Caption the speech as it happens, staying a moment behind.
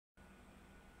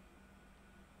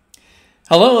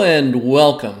Hello and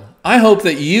welcome. I hope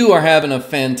that you are having a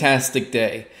fantastic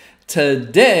day.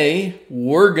 Today,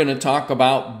 we're going to talk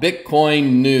about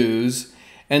Bitcoin news,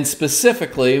 and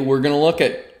specifically, we're going to look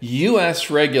at U.S.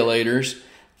 regulators.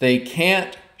 They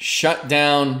can't shut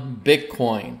down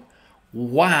Bitcoin.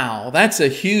 Wow, that's a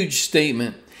huge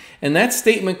statement. And that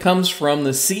statement comes from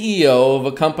the CEO of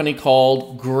a company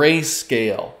called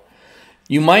Grayscale.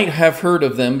 You might have heard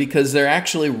of them because they're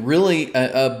actually really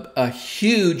a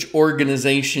huge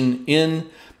organization in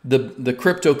the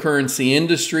cryptocurrency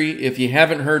industry. If you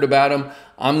haven't heard about them,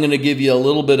 I'm going to give you a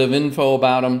little bit of info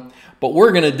about them, but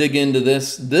we're going to dig into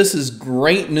this. This is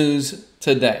great news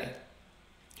today.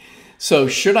 So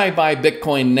should I buy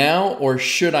Bitcoin now or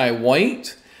should I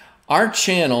wait? Our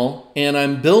channel, and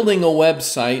I'm building a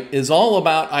website, is all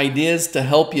about ideas to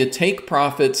help you take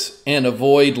profits and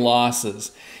avoid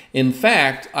losses. In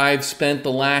fact, I've spent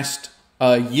the last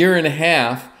year and a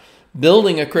half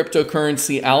building a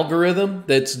cryptocurrency algorithm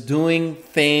that's doing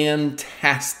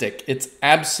fantastic. It's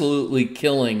absolutely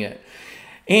killing it.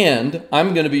 And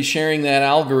I'm going to be sharing that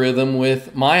algorithm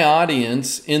with my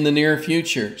audience in the near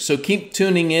future. So keep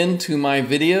tuning in to my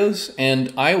videos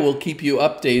and I will keep you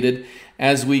updated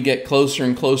as we get closer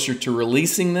and closer to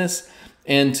releasing this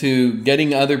and to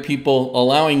getting other people,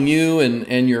 allowing you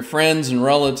and your friends and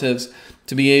relatives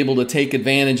to be able to take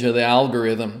advantage of the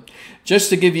algorithm. Just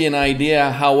to give you an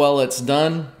idea how well it's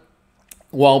done,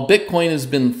 while Bitcoin has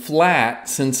been flat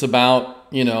since about,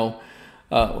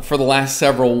 for the last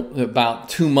about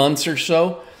 2 months or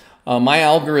so, my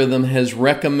algorithm has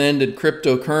recommended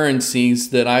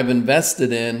cryptocurrencies that I've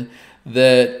invested in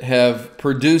that have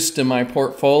produced in my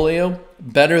portfolio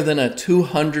better than a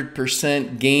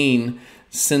 200% gain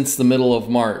since the middle of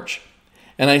March.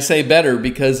 And I say better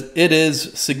because it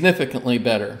is significantly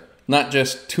better, not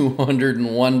just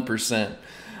 201%.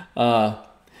 All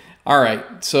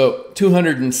right, so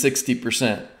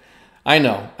 260%. I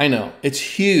know, it's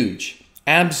huge,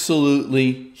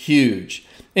 absolutely huge.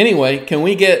 Anyway, can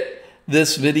we get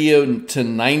this video to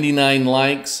 99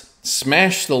 likes?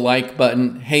 Smash the like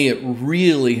button. Hey, it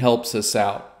really helps us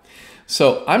out.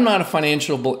 So I'm not a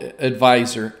financial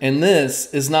advisor, and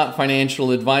this is not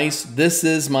financial advice. This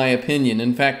is my opinion.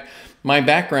 In fact, my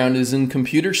background is in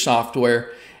computer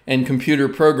software and computer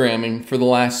programming for the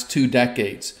last 2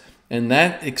 decades. And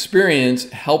that experience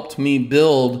helped me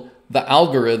build the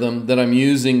algorithm that I'm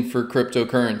using for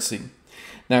cryptocurrency.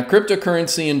 Now,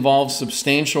 cryptocurrency involves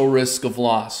substantial risk of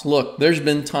loss. Look, there's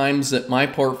been times that my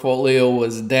portfolio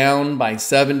was down by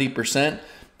 70%.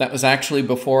 That was actually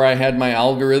before I had my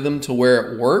algorithm to where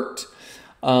it worked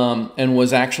and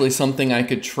was actually something I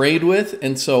could trade with.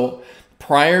 And so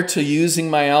prior to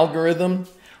using my algorithm,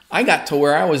 I got to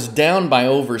where I was down by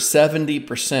over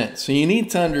 70%. So you need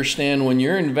to understand when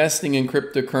you're investing in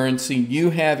cryptocurrency,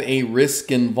 you have a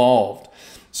risk involved.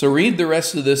 So read the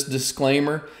rest of this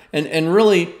disclaimer and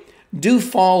really do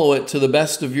follow it to the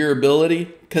best of your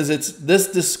ability, because this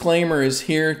disclaimer is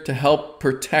here to help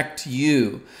protect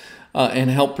you.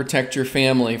 And help protect your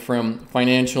family from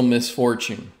financial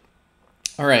misfortune.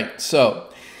 All right, so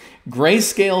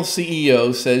Grayscale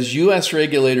CEO says U.S.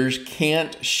 regulators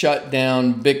can't shut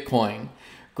down Bitcoin.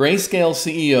 Grayscale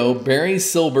CEO Barry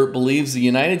Silbert believes the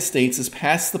United States is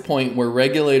past the point where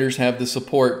regulators have the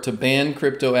support to ban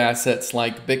crypto assets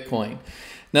like Bitcoin.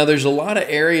 Now, there's a lot of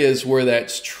areas where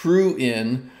that's true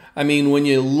in. I mean, when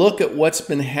you look at what's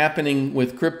been happening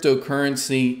with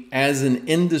cryptocurrency as an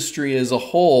industry as a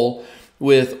whole,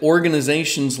 with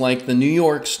organizations like the New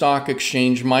York Stock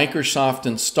Exchange, Microsoft,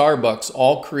 and Starbucks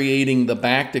all creating the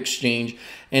Bakkt exchange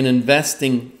and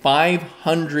investing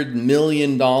 $500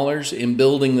 million in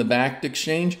building the Bakkt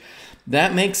exchange,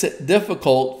 that makes it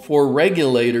difficult for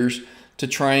regulators to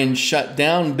try and shut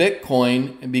down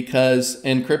Bitcoin and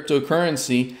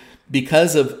cryptocurrency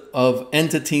because of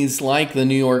entities like the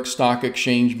New York Stock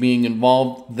Exchange being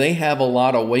involved. They have a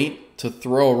lot of weight to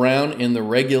throw around in the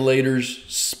regulators'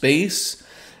 space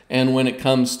and when it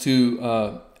comes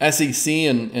to SEC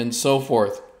and so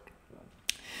forth.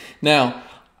 Now,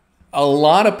 a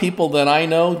lot of people that I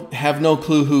know have no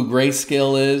clue who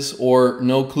Grayscale is or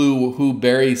no clue who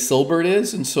Barry Silbert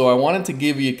is, and so I wanted to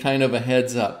give you kind of a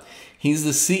heads up. He's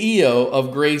the CEO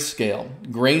of Grayscale.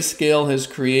 Grayscale has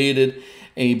created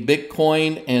a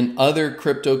Bitcoin and other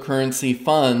cryptocurrency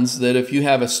funds that if you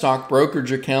have a stock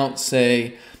brokerage account,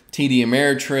 say TD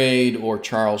Ameritrade or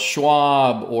Charles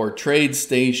Schwab or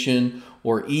TradeStation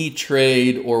or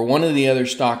E-Trade or one of the other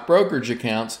stock brokerage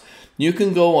accounts, you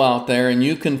can go out there and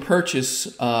you can purchase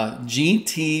GTBC.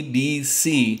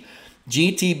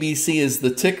 GTBC is the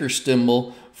ticker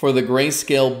symbol for the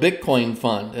Grayscale Bitcoin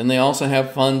Fund. And they also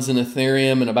have funds in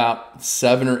Ethereum and about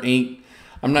 7 or 8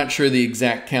 I'm not sure the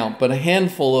exact count, but a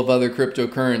handful of other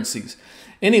cryptocurrencies.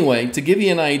 Anyway, to give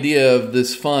you an idea of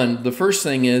this fund, the first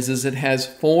thing is it has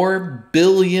 $4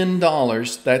 billion,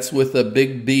 that's with a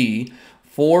big B,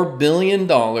 $4 billion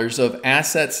of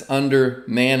assets under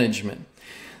management.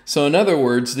 So in other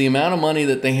words, the amount of money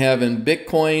that they have in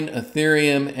Bitcoin,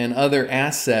 Ethereum, and other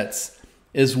assets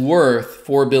is worth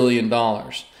 $4 billion.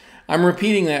 I'm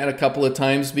repeating that a couple of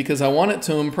times because I want it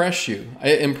to impress you.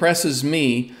 It impresses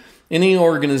me. Any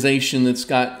organization that's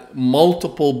got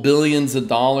multiple billions of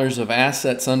dollars of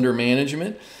assets under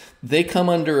management, they come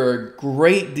under a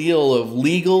great deal of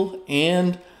legal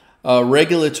and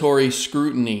regulatory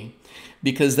scrutiny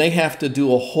because they have to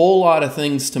do a whole lot of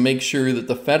things to make sure that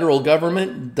the federal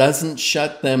government doesn't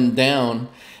shut them down.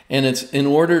 And it's in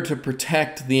order to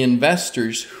protect the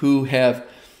investors who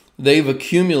they've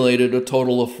accumulated a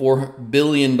total of $4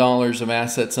 billion of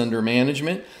assets under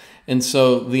management. And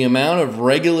so the amount of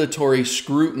regulatory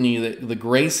scrutiny that the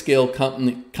Grayscale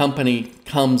company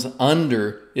comes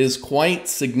under is quite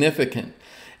significant.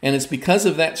 And it's because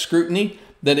of that scrutiny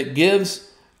that it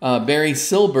gives Barry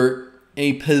Silbert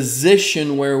a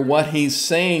position where what he's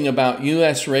saying about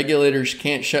U.S. regulators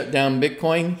can't shut down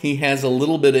Bitcoin, he has a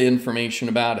little bit of information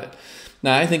about it.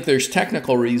 Now, I think there's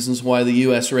technical reasons why the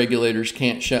U.S. regulators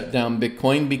can't shut down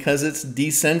Bitcoin because it's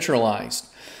decentralized.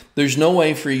 There's no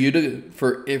way for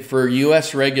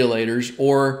U.S. regulators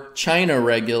or China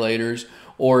regulators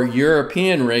or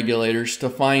European regulators to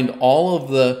find all of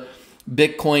the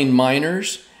Bitcoin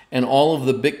miners and all of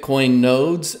the Bitcoin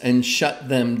nodes and shut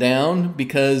them down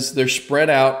because they're spread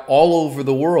out all over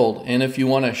the world. And if you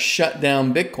want to shut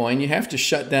down Bitcoin, you have to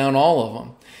shut down all of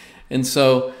them. And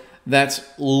so that's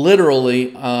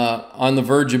literally on the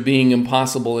verge of being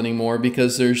impossible anymore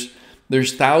because there's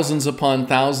thousands upon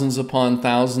thousands upon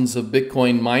thousands of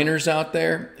Bitcoin miners out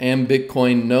there and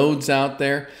Bitcoin nodes out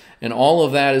there. And all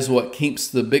of that is what keeps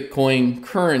the Bitcoin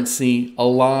currency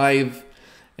alive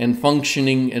and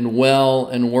functioning and well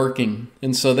and working.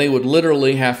 And so they would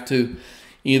literally have to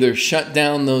either shut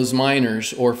down those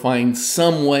miners or find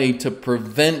some way to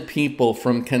prevent people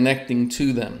from connecting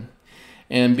to them.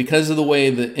 And because of the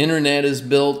way the internet is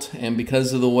built and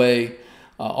because of the way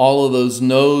all of those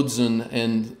nodes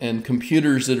and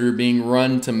computers that are being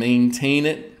run to maintain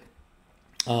it,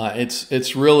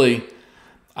 it's really,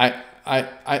 I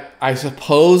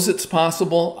suppose it's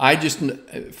possible. I just,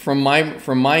 from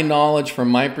my knowledge, from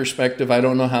my perspective, I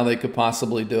don't know how they could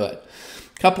possibly do it.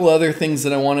 A couple other things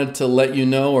that I wanted to let you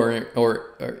know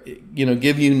or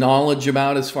give you knowledge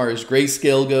about as far as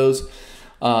Grayscale goes.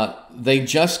 They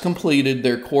just completed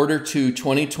their Q2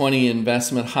 2020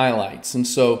 investment highlights. And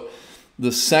so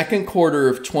the second quarter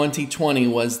of 2020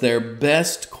 was their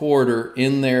best quarter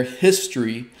in their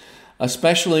history,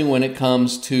 especially when it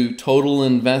comes to total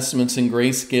investments in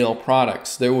Grayscale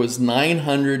products. There was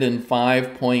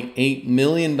 $905.8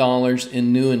 million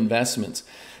in new investments.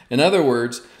 In other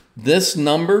words, this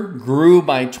number grew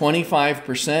by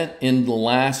 25% in the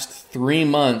last 3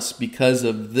 months because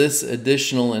of this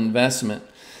additional investment.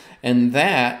 And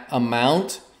that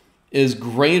amount is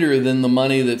greater than the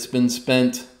money that's been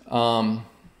spent,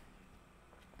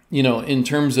 in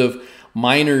terms of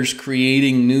miners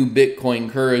creating new Bitcoin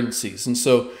currencies. And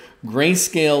so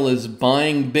Grayscale is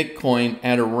buying Bitcoin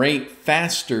at a rate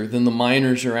faster than the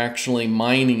miners are actually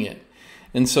mining it.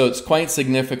 And so it's quite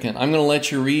significant. I'm going to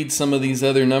let you read some of these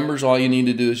other numbers. All you need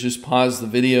to do is just pause the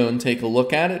video and take a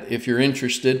look at it if you're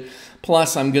interested.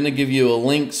 Plus, I'm going to give you a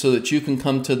link so that you can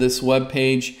come to this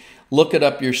webpage, look it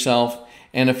up yourself.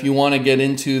 And if you want to get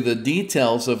into the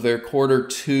details of their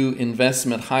Q2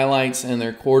 investment highlights and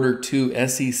their Q2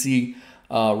 SEC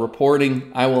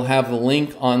reporting, I will have the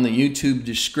link on the YouTube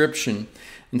description.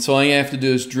 And so all you have to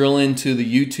do is drill into the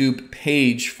YouTube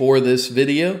page for this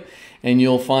video, and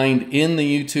you'll find in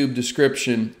the YouTube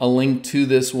description a link to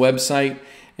this website,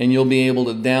 and you'll be able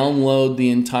to download the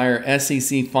entire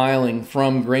SEC filing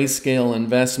from Grayscale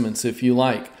Investments if you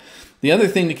like. The other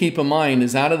thing to keep in mind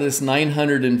is out of this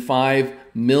 $905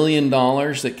 million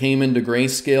that came into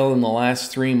Grayscale in the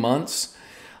last 3 months,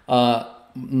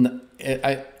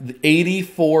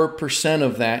 84%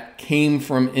 of that came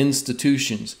from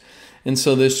institutions. And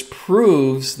so this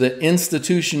proves that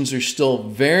institutions are still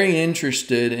very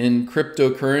interested in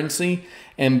cryptocurrency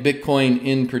and Bitcoin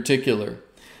in particular.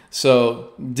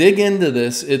 So dig into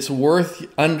this. It's worth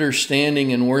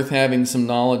understanding and worth having some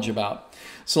knowledge about.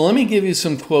 So let me give you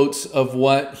some quotes of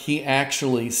what he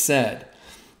actually said.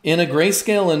 In a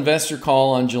Grayscale investor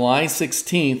call on July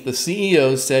 16th, the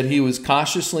CEO said he was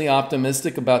cautiously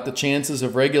optimistic about the chances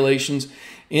of regulations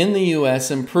in the U.S.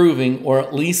 improving or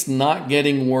at least not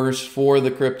getting worse for the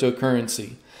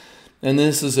cryptocurrency. And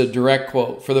this is a direct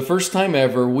quote. "For the first time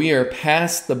ever, we are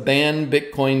past the ban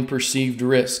Bitcoin perceived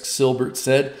risk," Silbert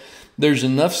said. "There's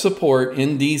enough support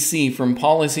in DC from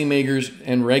policymakers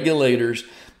and regulators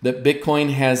that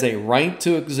Bitcoin has a right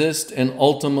to exist, and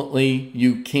ultimately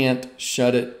you can't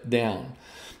shut it down."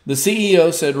 The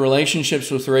CEO said relationships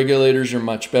with regulators are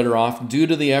much better off due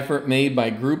to the effort made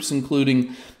by groups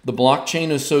including the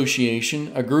Blockchain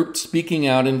Association, a group speaking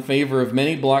out in favor of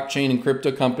many blockchain and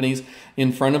crypto companies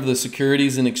in front of the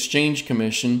Securities and Exchange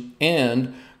Commission,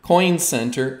 and Coin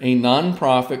Center, a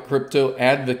nonprofit crypto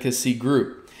advocacy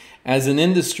group. As an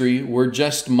industry, we're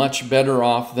just much better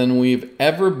off than we've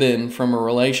ever been from a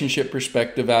relationship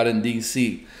perspective out in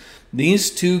DC.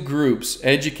 These two groups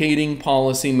educating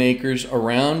policymakers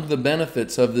around the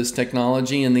benefits of this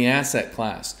technology and the asset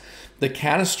class, the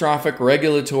catastrophic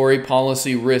regulatory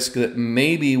policy risk that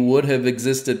maybe would have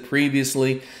existed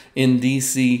previously in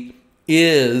DC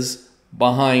is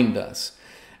behind us.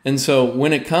 And so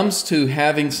when it comes to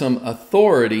having some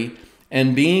authority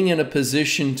and being in a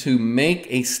position to make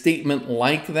a statement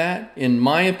like that, in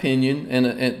my opinion, and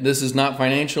this is not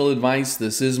financial advice,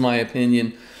 this is my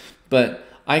opinion, but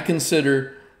I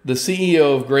consider the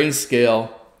CEO of Grayscale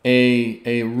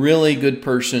a really good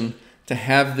person to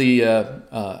have the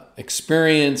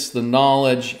experience, the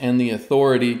knowledge, and the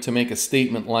authority to make a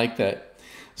statement like that.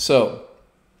 So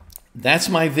that's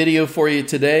my video for you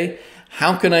today.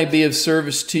 How can I be of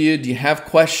service to you? Do you have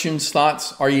questions,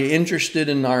 thoughts? Are you interested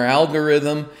in our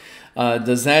algorithm?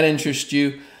 Does that interest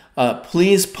you?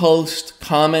 Please post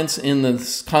comments in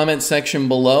the comment section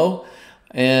below.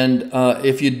 And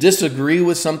if you disagree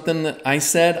with something that I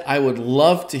said, I would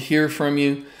love to hear from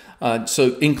you.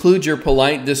 So include your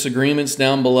polite disagreements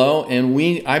down below, and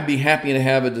I'd be happy to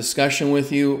have a discussion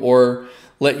with you or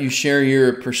let you share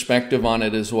your perspective on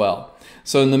it as well.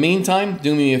 So in the meantime,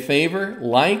 do me a favor,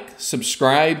 like,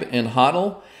 subscribe, and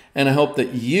hodl, and I hope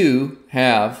that you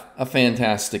have a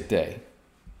fantastic day.